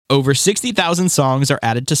Over 60,000 songs are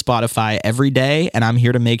added to Spotify every day, and I'm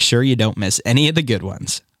here to make sure you don't miss any of the good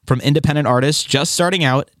ones. From independent artists just starting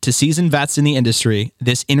out to seasoned vets in the industry,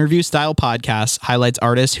 this interview-style podcast highlights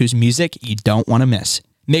artists whose music you don't want to miss.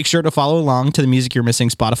 Make sure to follow along to the Music You're Missing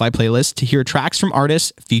Spotify playlist to hear tracks from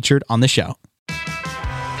artists featured on the show.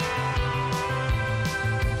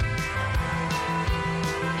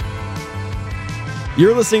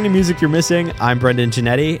 You're listening to Music You're Missing. I'm Brendan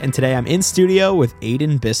Giannetti, and today I'm in studio with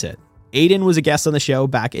Aiden Bissett. Aiden was a guest on the show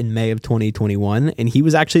back in May of 2021, and he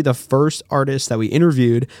was actually the first artist that we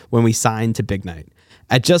interviewed when we signed to Big Night.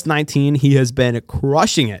 At just 19, he has been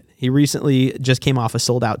crushing it. He recently just came off a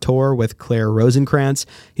sold-out tour with Claire Rosenkrantz.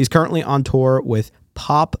 He's currently on tour with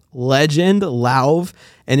pop legend Lauv,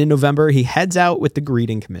 and in November, he heads out with the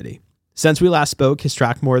Greeting Committee. Since we last spoke, his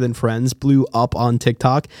track More Than Friends blew up on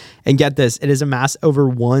TikTok, and get this, it has amassed over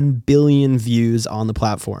 1 billion views on the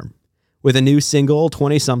platform. With a new single,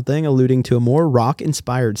 20-something, alluding to a more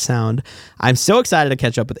rock-inspired sound, I'm so excited to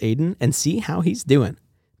catch up with Aiden and see how he's doing.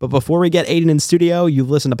 But before we get Aiden in studio,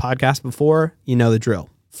 you've listened to podcasts before, you know the drill.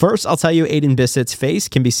 First, I'll tell you Aiden Bissett's face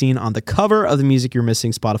can be seen on the cover of the Music You're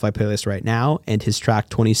Missing Spotify playlist right now, and his track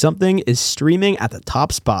 20-something is streaming at the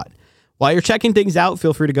top spot. While you're checking things out,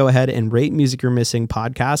 feel free to go ahead and rate Music You're Missing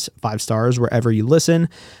podcast 5 stars wherever you listen.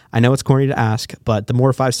 I know it's corny to ask, but the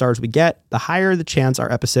more 5 stars we get, the higher the chance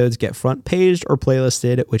our episodes get front paged or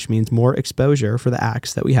playlisted, which means more exposure for the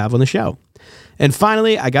acts that we have on the show. And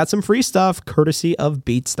finally, I got some free stuff courtesy of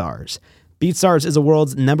BeatStars. BeatStars is the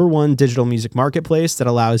world's #1 digital music marketplace that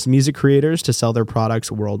allows music creators to sell their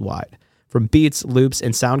products worldwide. From beats, loops,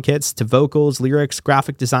 and sound kits to vocals, lyrics,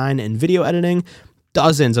 graphic design, and video editing,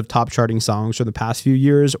 dozens of top charting songs from the past few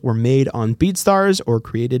years were made on BeatStars or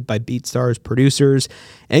created by BeatStars producers,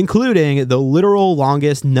 including the literal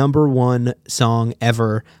longest #1 song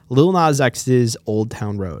ever, Lil Nas X's Old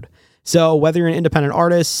Town Road. So whether you're an independent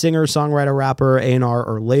artist, singer, songwriter, rapper, A&R,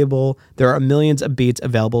 or label, there are millions of beats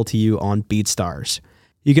available to you on BeatStars.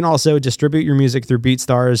 You can also distribute your music through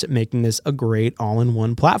BeatStars, making this a great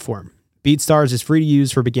all-in-one platform. BeatStars is free to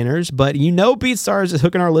use for beginners, but you know BeatStars is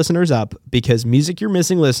hooking our listeners up because Music You're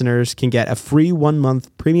Missing listeners can get a free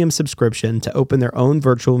 1-month premium subscription to open their own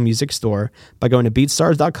virtual music store by going to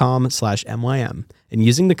beatstars.com/MYM and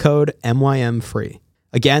using the code MYMFree.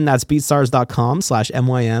 Again, that's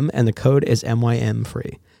beatstars.com/MYM and the code is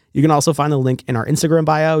MYMFree. You can also find the link in our Instagram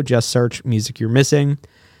bio. Just search Music You're Missing.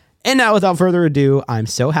 And now, without further ado, I'm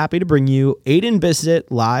so happy to bring you Aiden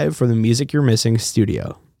Bissett live from the Music You're Missing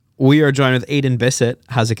studio. We are joined with Aiden Bissett.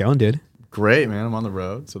 How's it going, dude? Great, man. I'm on the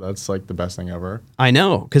road, so that's like the best thing ever. I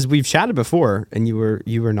know, because we've chatted before, and you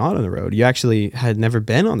were not on the road. You actually had never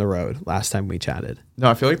been on the road last time we chatted.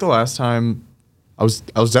 No, I feel like the last time I was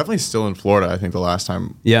definitely still in Florida. I think the last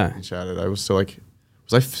time we chatted, I was still like,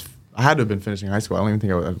 I had to have been finishing high school. I don't even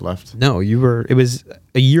think I had left. No, you were. It was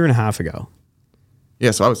a year and a half ago.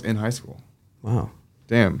 Yeah, so I was in high school. Wow.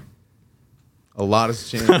 Damn. A lot has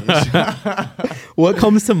changed. What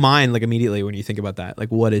comes to mind like immediately when you think about that? Like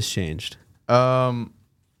what has changed? I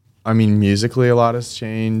mean, musically a lot has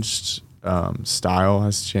changed. Style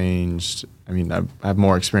has changed. I mean, I have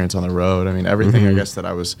more experience on the road. I mean, everything I guess that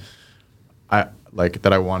I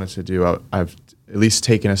wanted to do, I've at least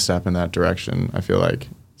taken a step in that direction, I feel like.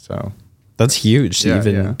 So that's huge to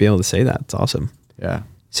even be able to say that. It's awesome. Yeah.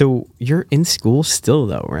 So you're in school still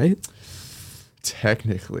though, right?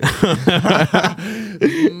 Technically.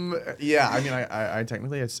 Yeah, I mean, I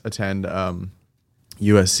technically attend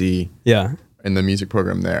USC in the music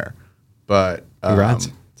program there. But congrats.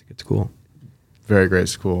 It's a good school. Very great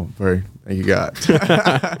school. Thank you, God.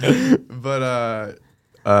 But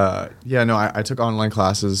I took online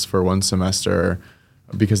classes for 1 semester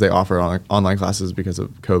because they offer online classes because of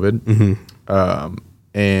COVID. Mm-hmm.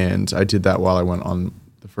 And I did that while I went on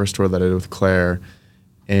the first tour that I did with Claire.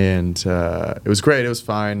 And it was great. It was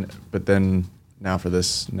fine. But then now for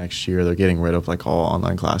this next year, they're getting rid of like all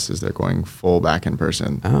online classes. They're going full back in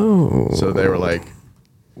person. Oh. So they were like,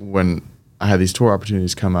 when I had these tour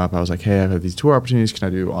opportunities come up, I was like, hey, I've had these tour opportunities. Can I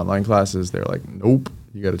do online classes? They're like, nope,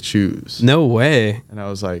 you got to choose. No way. And I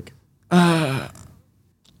was like, well,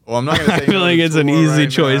 I'm not going to say I feel like it's an easy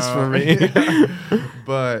choice for me.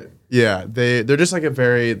 But yeah, they're just like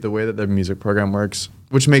the way that their music program works,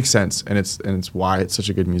 which makes sense, and it's why it's such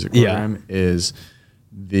a good music program, is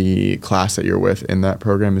the class that you're with in that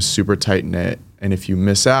program is super tight knit, and if you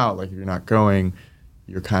miss out, like if you're not going,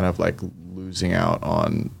 you're kind of like losing out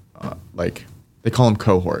on like they call them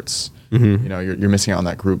cohorts. Mm-hmm. You know, you're missing out on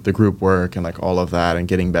that the group work and like all of that, and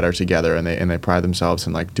getting better together, and they pride themselves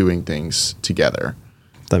in like doing things together.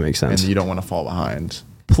 That makes sense. And you don't want to fall behind.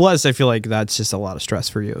 Plus, I feel like that's just a lot of stress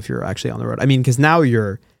for you if you're actually on the road. I mean, because now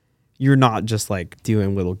you're not just like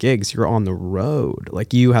doing little gigs. You're on the road.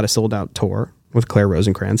 Like you had a sold out tour with Claire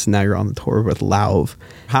Rosenkrantz, and now you're on the tour with Lauv.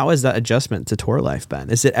 How has that adjustment to tour life been?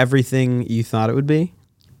 Is it everything you thought it would be?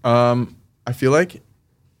 I feel like,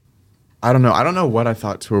 I don't know what I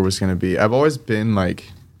thought tour was going to be. I've always been like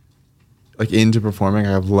into performing.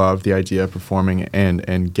 I've loved the idea of performing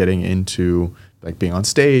and getting into like being on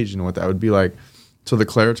stage and what that would be like. So the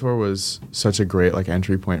Claire tour was such a great like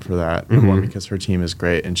entry point for that. Mm-hmm. One, because her team is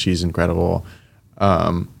great and she's incredible.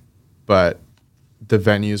 But the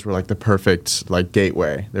venues were like the perfect like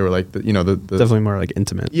gateway. They were like the definitely more like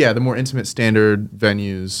intimate. Yeah, the more intimate standard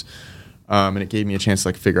venues. And it gave me a chance to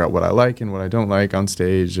like figure out what I like and what I don't like on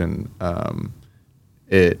stage, and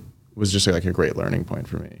it was just like a great learning point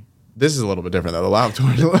for me. This is a little bit different though. The Lauv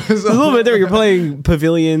tour is a little bit different. You're playing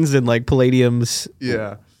pavilions and like palladiums.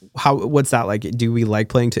 Yeah. What's that like? Do we like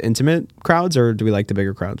playing to intimate crowds, or do we like the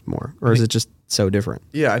bigger crowds more, or is it just so different?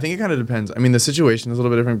 Yeah, I think it kind of depends. I mean, the situation is a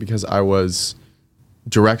little bit different because I was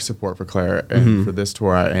direct support for Claire, and for this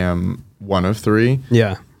tour I am one of three.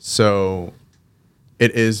 Yeah. So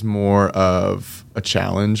it is more of a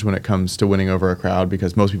challenge when it comes to winning over a crowd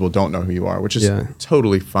because most people don't know who you are, which is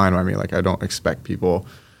totally fine by me. Like, I don't expect people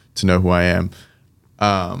to know who I am.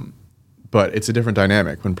 But it's a different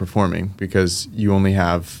dynamic when performing because you only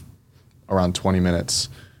have around 20 minutes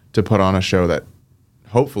to put on a show that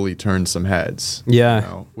hopefully turns some heads. Yeah. You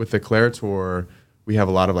know? With the Claire tour, we have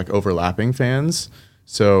a lot of like overlapping fans.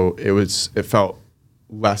 So it felt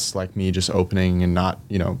less like me just opening and not,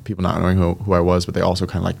 people not knowing who I was, but they also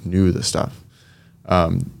kind of like knew the stuff.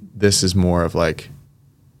 This is more of like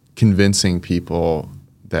convincing people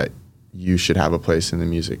that you should have a place in the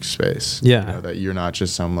music space. Yeah. That you're not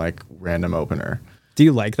just some like random opener. Do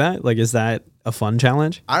you like that? Like, is that a fun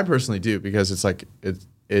challenge? I personally do because it's like,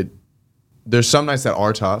 there's some nights that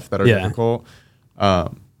are tough, that are difficult.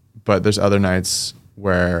 But there's other nights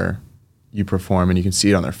where you perform and you can see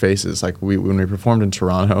it on their faces. Like when we performed in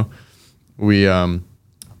Toronto, we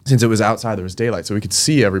since it was outside, there was daylight, so we could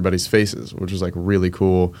see everybody's faces, which was like really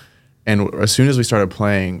cool. And as soon as we started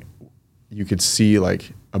playing, you could see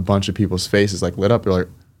like a bunch of people's faces like lit up. You're like,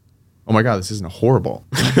 oh my God, this isn't horrible.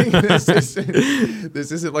 this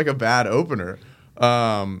isn't like a bad opener.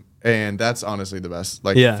 And that's honestly the best.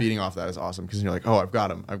 Like feeding off that is awesome because you're like, oh, I've got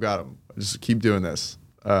him. Just keep doing this,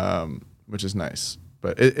 which is nice.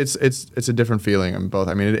 But it's a different feeling on both.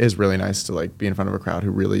 I mean, it is really nice to like be in front of a crowd who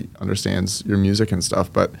really understands your music and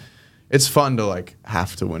stuff. But it's fun to like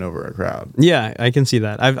have to win over a crowd. Yeah, I can see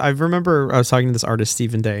that. I remember I was talking to this artist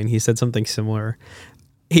Stephen Day, and he said something similar.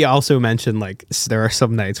 He also mentioned like there are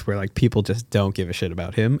some nights where like people just don't give a shit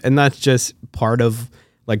about him, and that's just part of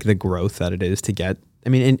like the growth that it is to get. I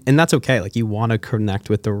mean, and that's okay. Like you want to connect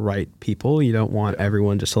with the right people. You don't want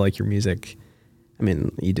everyone just to like your music. I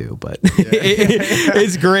mean, you do, but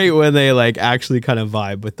it's great when they like actually kind of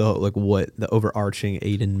vibe with the like what the overarching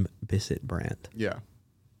Aiden Bissett brand. Yeah.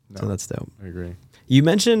 No, so that's dope. I agree. You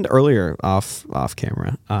mentioned earlier off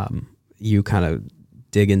camera, you kind of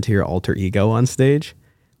dig into your alter ego on stage.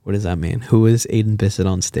 What does that mean? Who is Aiden Bissett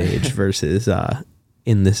on stage versus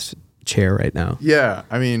in this chair right now? Yeah,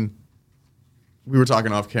 I mean, we were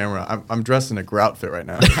talking off camera. I'm dressed in a grout fit right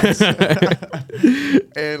now.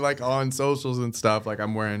 And like on socials and stuff, like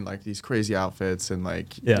I'm wearing like these crazy outfits and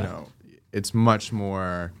like, it's much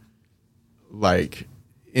more like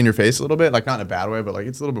in your face a little bit, like not in a bad way, but like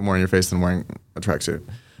it's a little bit more in your face than wearing a tracksuit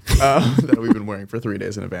that we've been wearing for 3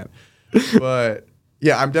 days in a band. But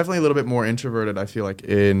yeah, I'm definitely a little bit more introverted, I feel like,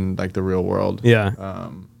 in like the real world. Yeah.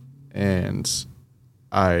 And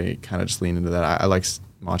I kind of just lean into that. I like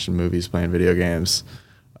watching movies, playing video games.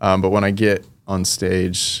 But when I get on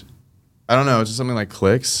stage, I don't know, it's just something like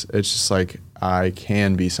clicks. It's just like I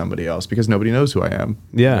can be somebody else because nobody knows who I am.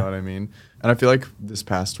 Yeah. You know what I mean? And I feel like this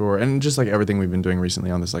past tour and just like everything we've been doing recently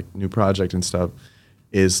on this like new project and stuff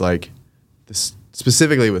is like this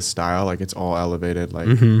specifically with style, like it's all elevated. Like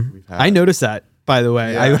we've had, I noticed that, by the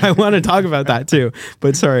way. Yeah. I want to talk about that too,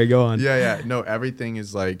 but sorry, go on. Yeah. No, everything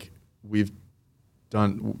is like we've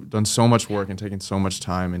done so much work and taken so much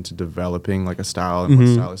time into developing like a style and what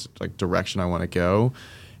stylistic like direction I want to go,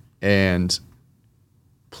 and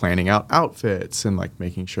planning out outfits and like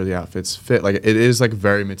making sure the outfits fit. Like it is like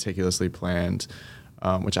very meticulously planned,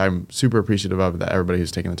 which I'm super appreciative of, that everybody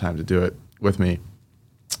who's taken the time to do it with me.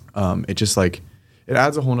 It just like it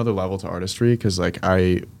adds a whole nother level to artistry because like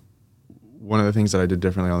one of the things that I did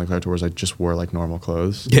differently on the Claire tour was I just wore like normal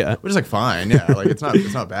clothes. Yeah, which is like fine. Yeah, like it's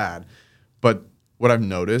not bad, but what I've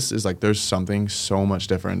noticed is like there's something so much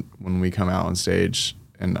different when we come out on stage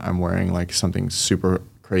and I'm wearing like something super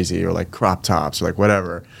crazy, or like crop tops, or like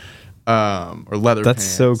whatever, or leather. That's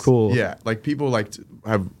pants. so cool. Yeah, like people like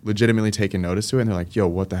have legitimately taken notice to it, and they're like, "Yo,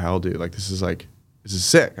 what the hell, dude? Like this is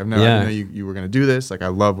sick. I didn't know you were gonna do this. Like I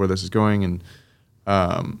love where this is going, and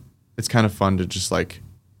it's kind of fun to just like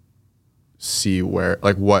see where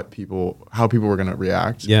like how people were gonna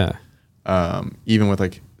react. Yeah. Even with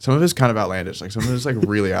like some of it's kind of outlandish, like some of it's like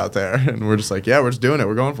really out there, and we're just like, yeah, we're just doing it,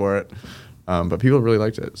 we're going for it. But people really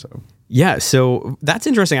liked it. So yeah, so that's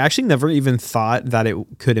interesting. I actually never even thought that it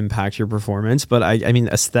could impact your performance, but I mean,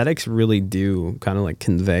 aesthetics really do kind of like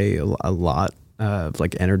convey a lot of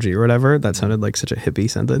like energy or whatever. That sounded like such a hippie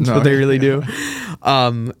sentence, but they really do.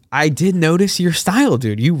 I did notice your style,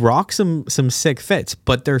 dude. You rock some sick fits,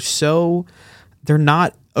 but they're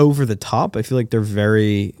not over the top. I feel like they're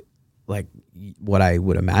very like what I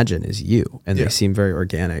would imagine is you, and they seem very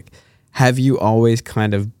organic. Have you always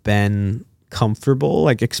kind of been comfortable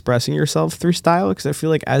like expressing yourself through style? Because I feel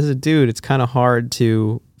like as a dude, it's kind of hard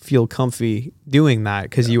to feel comfy doing that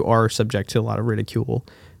because you are subject to a lot of ridicule.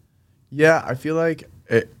 Yeah, I feel like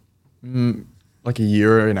it, like a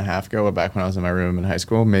year and a half ago, back when I was in my room in high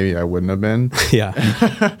school, maybe I wouldn't have been. Yeah.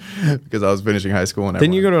 Because I was finishing high school. And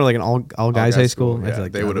didn't you go to like an all guys high school? Yeah, I feel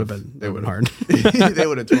like they would have been hard. They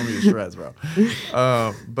would have torn me to shreds, bro.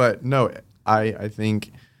 But no, I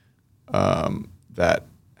think that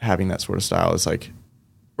having that sort of style is like,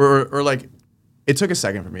 or like, it took a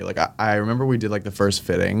second for me. Like I remember we did like the first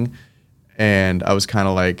fitting, and I was kind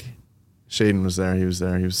of like, Shaden was there. He was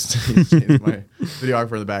my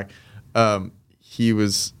videographer in the back. He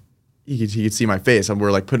could see my face, and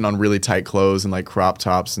we're like putting on really tight clothes and like crop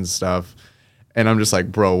tops and stuff. And I'm just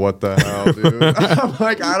like, bro, what the hell, dude? I'm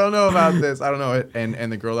like, I don't know about this. I don't know.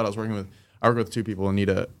 And the girl that I was working with, I worked with two people,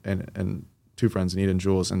 Anita and two friends, Anita and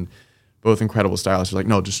Jules, and both incredible stylists. She's like,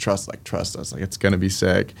 no, just trust us. Like, it's going to be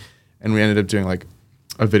sick. And we ended up doing like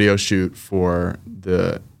a video shoot for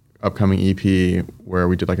the upcoming EP where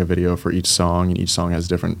we did like a video for each song, and each song has a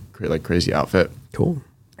different like crazy outfit. Cool.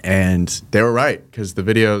 And they were right, because the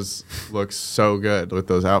videos look so good with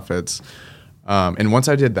those outfits. And once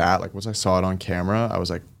I did that, like once I saw it on camera, I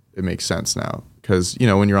was like, it makes sense now. Because, you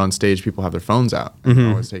know, when you're on stage, people have their phones out and they're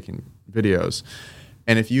always taking videos.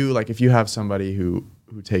 And if you have somebody who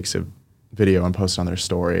takes a video and posts it on their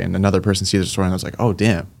story, and another person sees their story and was like, oh,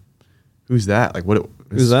 damn, who's that? Like,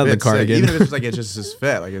 who's that in the cardigan? Even if it's like, it's just his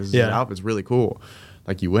fit, like his outfit's really cool.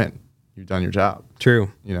 Like, you win. You've done your job.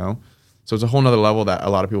 True. You know? So it's a whole nother level that a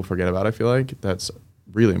lot of people forget about, I feel like. That's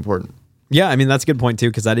really important. Yeah, I mean, that's a good point, too,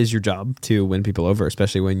 because that is your job to win people over,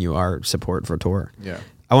 especially when you are support for a tour. Yeah.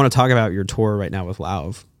 I want to talk about your tour right now with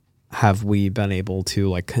Lauv. Have we been able to,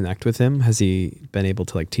 like, connect with him? Has he been able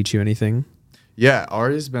to, like, teach you anything? Yeah,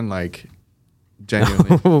 Ari's been, like,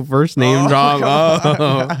 genuinely. First name drop.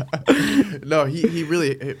 No, he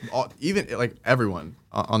really, even, like, everyone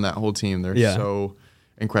on that whole team, they're so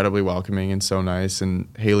incredibly welcoming and so nice. And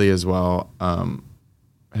Haley as well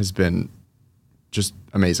has been just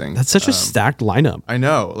amazing. That's such a stacked lineup. I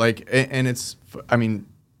know. Like, and it's, I mean,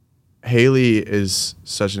 Haley is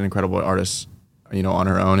such an incredible artist, you know, on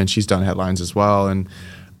her own, and she's done headlines as well. And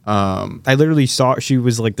I literally saw, she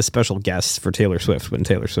was like the special guest for Taylor Swift when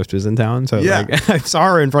Taylor Swift was in town. So like, I saw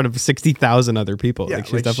her in front of 60,000 other people. Yeah, like,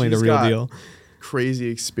 she's definitely the real deal. Crazy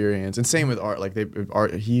experience. And same with Art. Like,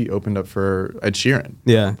 he opened up for Ed Sheeran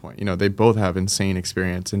at one point. You know, they both have insane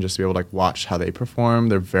experience, and just to be able to like watch how they perform,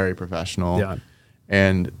 they're very professional. Yeah.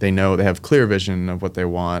 And they know, they have clear vision of what they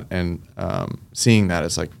want. And seeing that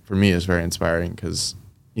is like, for me, is very inspiring, because,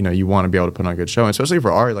 you know, you want to be able to put on a good show. And especially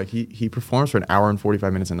for Ari, like he performs for an hour and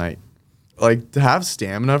 45 minutes a night. Like, to have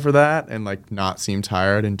stamina for that and like not seem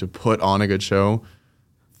tired, and to put on a good show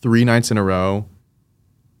 3 nights in a row.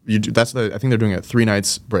 I think they're doing it 3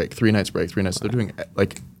 nights break, 3 nights break, 3 nights. So they're doing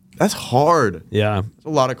like, that's hard. Yeah. It's a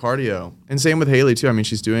lot of cardio. And same with Haley too. I mean,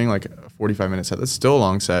 she's doing like a 45-minute set. That's still a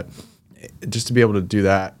long set. Just to be able to do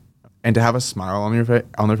that and to have a smile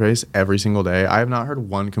on their face every single day. I have not heard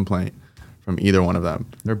one complaint from either one of them.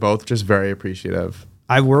 They're both just very appreciative.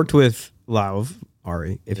 I worked with Lauv,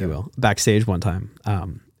 Ari, if you will, backstage one time.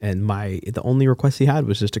 And the only request he had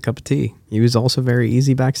was just a cup of tea. He was also very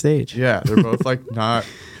easy backstage. Yeah, they're both like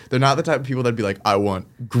they're not the type of people that'd be like, I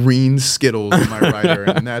want green Skittles in my rider,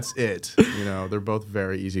 and that's it. You know, they're both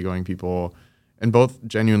very easygoing people, and both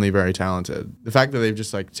genuinely very talented. The fact that they've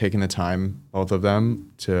just like taken the time, both of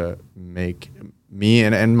them, to make me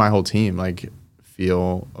and my whole team like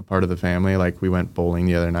feel a part of the family. Like, we went bowling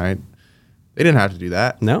the other night. They didn't have to do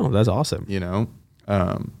that. No, that's awesome. You know,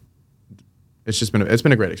 it's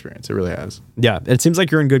been a great experience. It really has. Yeah, it seems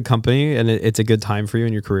like you're in good company, and it's a good time for you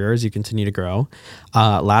in your career as you continue to grow.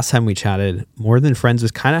 Last time we chatted, More Than Friends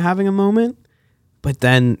was kind of having a moment, but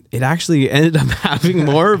then it actually ended up having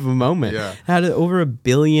more of a moment. Yeah. It had over 1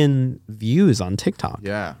 billion views on TikTok.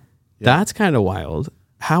 Yeah. That's kind of wild.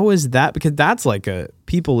 How is that? Because that's like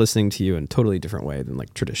people listening to you in a totally different way than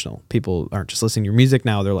like traditional. People aren't just listening to your music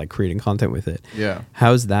now, they're like creating content with it. Yeah.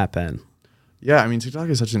 How's that been? Yeah, I mean, TikTok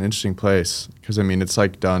is such an interesting place because I mean, it's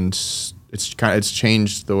like it's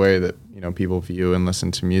changed the way that people view and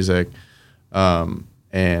listen to music,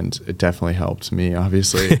 and it definitely helped me.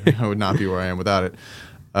 Obviously, I would not be where I am without it.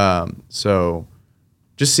 So,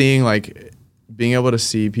 just seeing being able to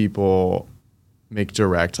see people make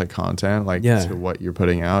direct content to what you're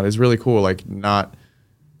putting out is really cool. It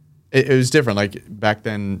was different. Like back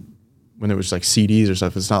then, when it was CDs or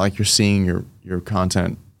stuff, it's not like you're seeing your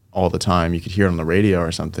content all the time. You could hear it on the radio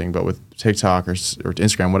or something, but with TikTok or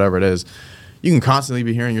Instagram, whatever it is, you can constantly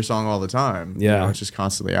be hearing your song all the time. Yeah. It's just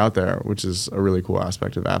constantly out there, which is a really cool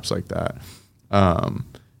aspect of apps like that.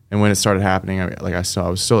 And when it started happening, I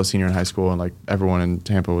was still a senior in high school, and everyone in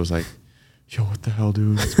Tampa was like, yo, what the hell,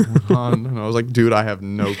 dude? What's going on? And I was like, dude, I have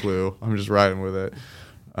no clue. I'm just riding with it.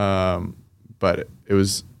 But it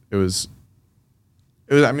was, I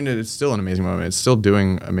mean, it's still an amazing moment. It's still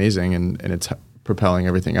doing amazing, and it's propelling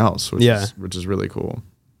everything else, which is really cool.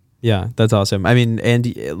 Yeah, that's awesome. I mean,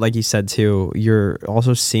 and like you said too, you're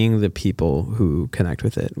also seeing the people who connect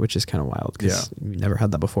with it, which is kind of wild because we never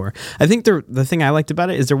had that before. I think the thing I liked about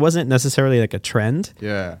it is there wasn't necessarily a trend.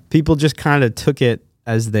 Yeah. People just kind of took it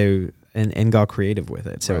as and got creative with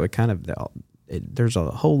it. So it kind of, there's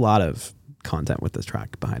a whole lot of content with this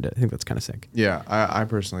track behind it. I think that's kind of sick. Yeah, I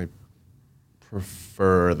personally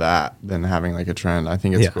prefer that than having a trend. I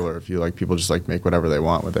think it's cooler if you people just make whatever they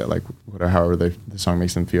want with it, however the song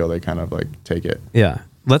makes them feel, they kind of take it. Yeah.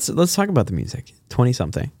 Let's talk about the music.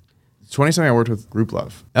 20-something. 20-something I worked with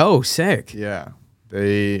Grouplove. Oh, sick. Yeah.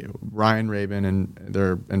 Ryan Rabin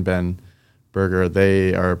and Ben Berger,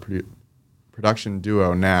 they are a production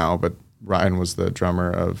duo now, but Ryan was the drummer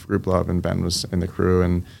of Grouplove and Ben was in the crew,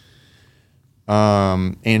 and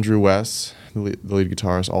Andrew West, the lead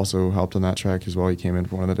guitarist, also helped on that track as well. He came in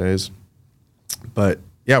for one of the days. But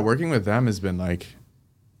yeah, working with them has been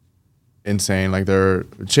insane.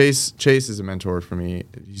 Chase is a mentor for me.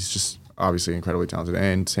 He's just obviously incredibly talented,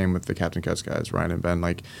 and same with the Captain Cuts guys, Ryan and Ben.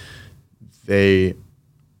 They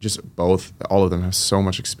just all of them have so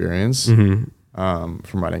much experience. Mm-hmm.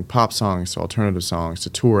 From writing pop songs to alternative songs to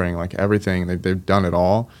touring, everything. They've done it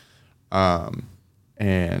all.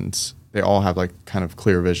 And they all have kind of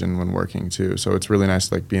clear vision when working too. So it's really nice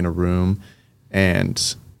to be in a room,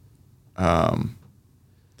 and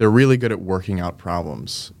they're really good at working out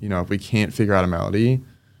problems. If we can't figure out a melody,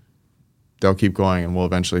 they'll keep going and we'll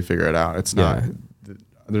eventually figure it out. It's not,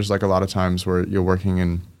 there's a lot of times where you're working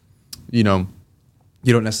and, you don't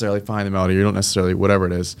necessarily find the melody, you don't necessarily, whatever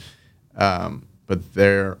it is. But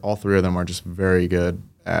all three of them are just very good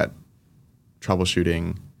at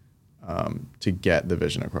troubleshooting to get the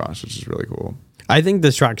vision across, which is really cool. I think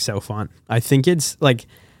this track's so fun. I think it's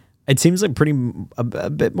it seems pretty a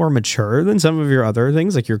bit more mature than some of your other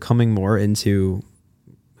things. You're coming more into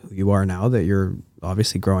who you are now that you're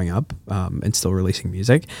obviously growing up and still releasing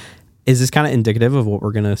music. Is this kind of indicative of what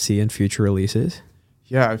we're going to see in future releases?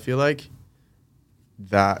 Yeah, I feel like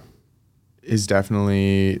that is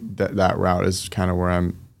definitely that route is kind of where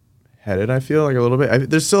I'm headed. I feel a little bit.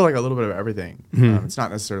 There's still a little bit of everything. Mm-hmm. It's not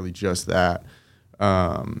necessarily just that.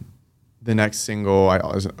 The next single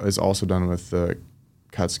is also done with the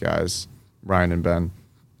Cuts guys, Ryan and Ben,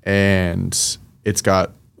 and it's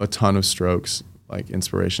got a ton of strokes,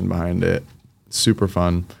 inspiration behind it. Super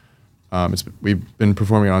fun. We've been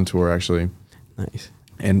performing it on tour actually. Nice.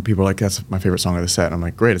 And people are like, that's my favorite song of the set. And I'm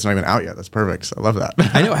like, great, it's not even out yet. That's perfect. I love that.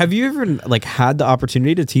 I know. Have you ever had the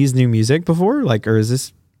opportunity to tease new music before? Or is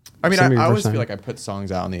this? I mean, I always feel I put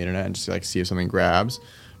songs out on the internet and just see if something grabs.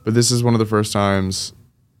 But this is one of the first times,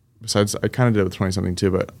 besides I kind of did it with 20-something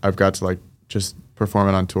too, but I've got to just perform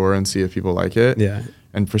it on tour and see if people like it. Yeah.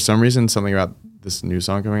 And for some reason, something about this new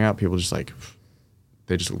song coming out, people just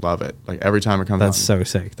they just love it. Every time it comes out. That's so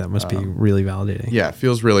sick. That must be really validating. Yeah, it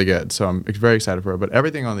feels really good. So I'm very excited for it. But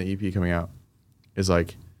everything on the EP coming out is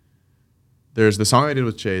there's the song I did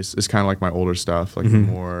with Chase is kind of my older stuff,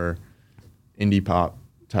 more indie pop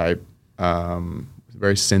type,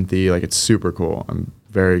 very synthy, it's super cool. I'm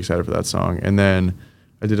very excited for that song. And then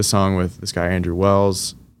I did a song with this guy, Andrew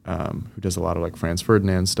Wells, who does a lot of Franz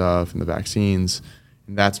Ferdinand stuff and the Vaccines.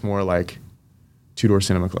 And that's more Two Door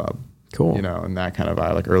Cinema Club. Cool. And that kind of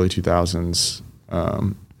vibe, early 2000s.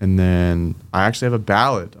 And then I actually have a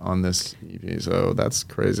ballad on this EP, so that's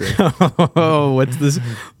crazy. Oh, what's this?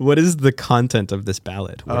 What is the content of this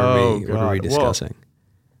ballad? What are we discussing?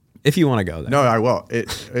 If you want to go there. No, I will.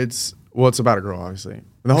 It's about a girl, obviously.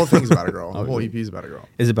 The whole thing's about a girl. The whole EP is about a girl.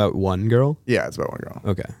 Is it about one girl? Yeah, it's about one girl.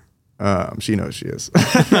 Okay. She knows she is.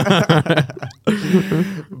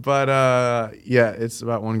 But yeah, it's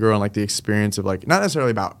about one girl and like the experience of like, not necessarily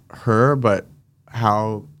about her, but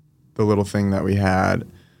how the little thing that we had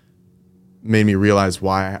made me realize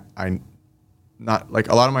why not like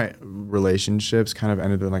a lot of my relationships kind of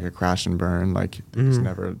ended in like a crash and burn. Like it's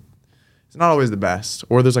not always the best,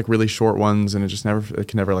 or there's like really short ones and it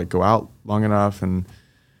can never like go out long enough. And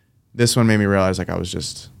this one made me realize like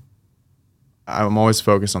I'm always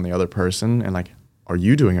focused on the other person and like, are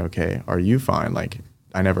you doing okay? Are you fine? Like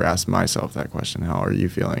I never asked myself that question. How are you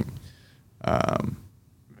feeling?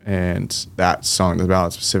 And that song, the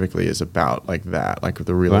ballad specifically, is about like that, like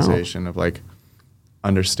the realization of like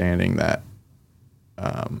understanding that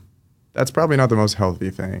that's probably not the most healthy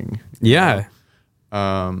thing. Yeah.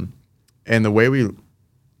 And the way we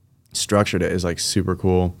structured it is like super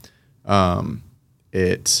cool. When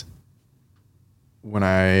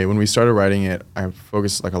we started writing it, I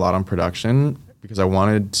focused like a lot on production because I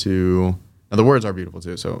wanted to. Now the words are beautiful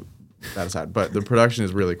too, so that aside, but the production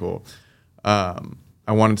is really cool.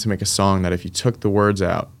 I wanted to make a song that if you took the words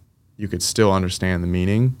out, you could still understand the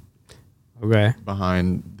meaning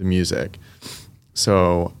behind the music.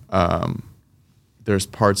 So there's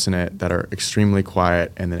parts in it that are extremely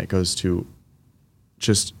quiet, and then it goes to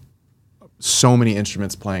just so many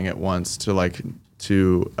instruments playing at once to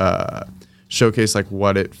showcase like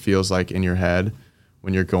what it feels like in your head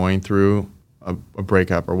when you're going through a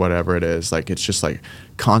breakup or whatever it is. Like it's just like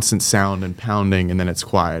constant sound and pounding, and then it's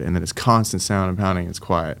quiet, and then it's constant sound and pounding, and it's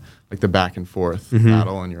quiet, like the back and forth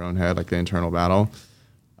battle in your own head, like the internal battle.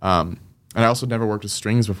 And I also never worked with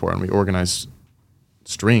strings before, and we organized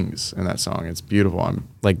strings in that song. It's beautiful.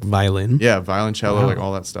 Like violin? Yeah, violoncello, like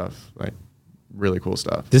all that stuff, like really cool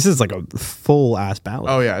stuff. This is like a full ass ballad.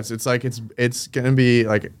 Oh yeah, it's gonna be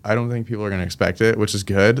like, I don't think people are gonna expect it, which is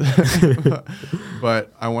good.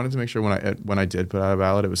 But I wanted to make sure when I did put out a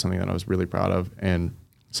ballad, it was something that I was really proud of, and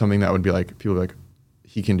something that would be like, people would be like,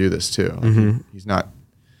 he can do this too. Like he's not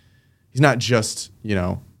just,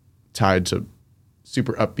 tied to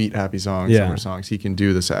super upbeat happy songs, summer songs. He can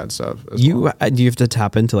do the sad stuff as well. Do you have to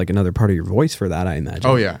tap into like another part of your voice for that, I imagine?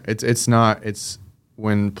 Oh yeah, it's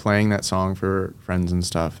when playing that song for friends and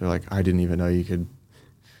stuff, they're like, I didn't even know you could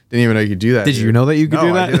do that. Did you know that you could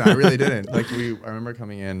do that? I didn't. I really didn't. Like I remember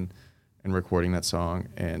coming in and recording that song,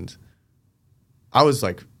 and I was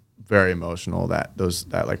like very emotional that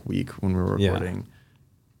like week when we were recording.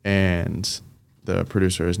 And the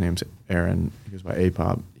producer, his name's Aaron, he goes by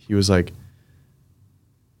A-Pop. He's like,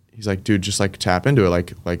 dude, just like tap into it.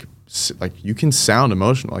 Like you can sound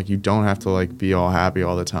emotional. Like you don't have to like be all happy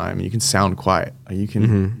all the time. You can sound quiet. Like, you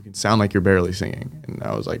can sound like you're barely singing. And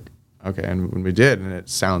I was like, okay. And when we did, and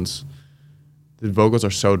the vocals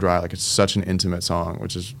are so dry. Like it's such an intimate song,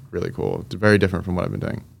 which is really cool. It's very different from what I've been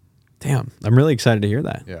doing. Damn, I'm really excited to hear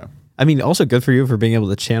that. Yeah. I mean, also good for you for being able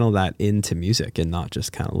to channel that into music and not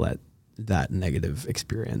just kind of let that negative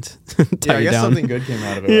experience tie I guess down. Something good came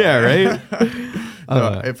out of it. Yeah, right.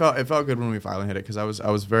 No, it felt good when we finally hit it, because I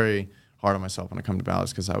was very hard on myself when it came to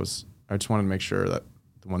ballads, because I just wanted to make sure that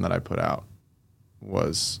the one that I put out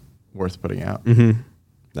was worth putting out.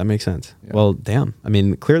 That makes sense. Yeah. Well, damn. I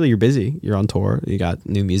mean, clearly you're busy. You're on tour. You got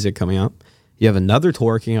new music coming out. You have another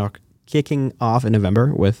tour kicking off in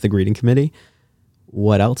November with the Greeting Committee.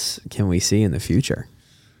 What else can we see in the future?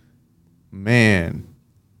 Man.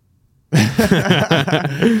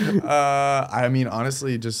 I mean,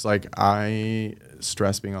 honestly, just like I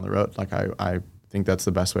stress being on the road. Like I think that's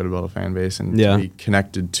the best way to build a fan base and to be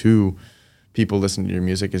connected to people listening to your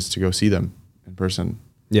music is to go see them in person.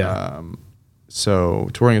 Yeah. So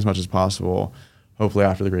touring as much as possible. Hopefully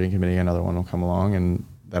after the Greeting Committee, another one will come along, and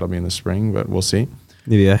that'll be in the spring, but we'll see.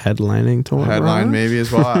 Maybe a headlining tour. Headline maybe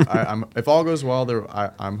as well. I'm if all goes well,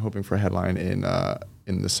 I'm hoping for a headline in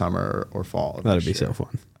the summer or fall. That'd be so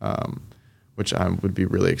fun. Which I would be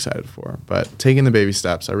really excited for. But taking the baby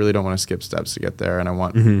steps, I really don't want to skip steps to get there, and I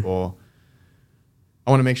want people.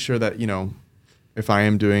 I want to make sure that if I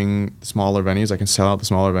am doing smaller venues, I can sell out the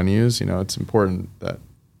smaller venues. It's important that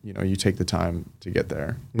you take the time to get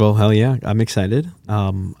there. Well, hell yeah, I'm excited.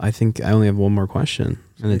 I think I only have one more question,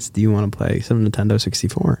 and it's: do you want to play some Nintendo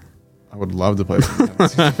 64? I would love to play some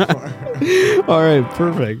Nintendo 64. All right,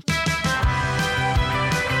 perfect.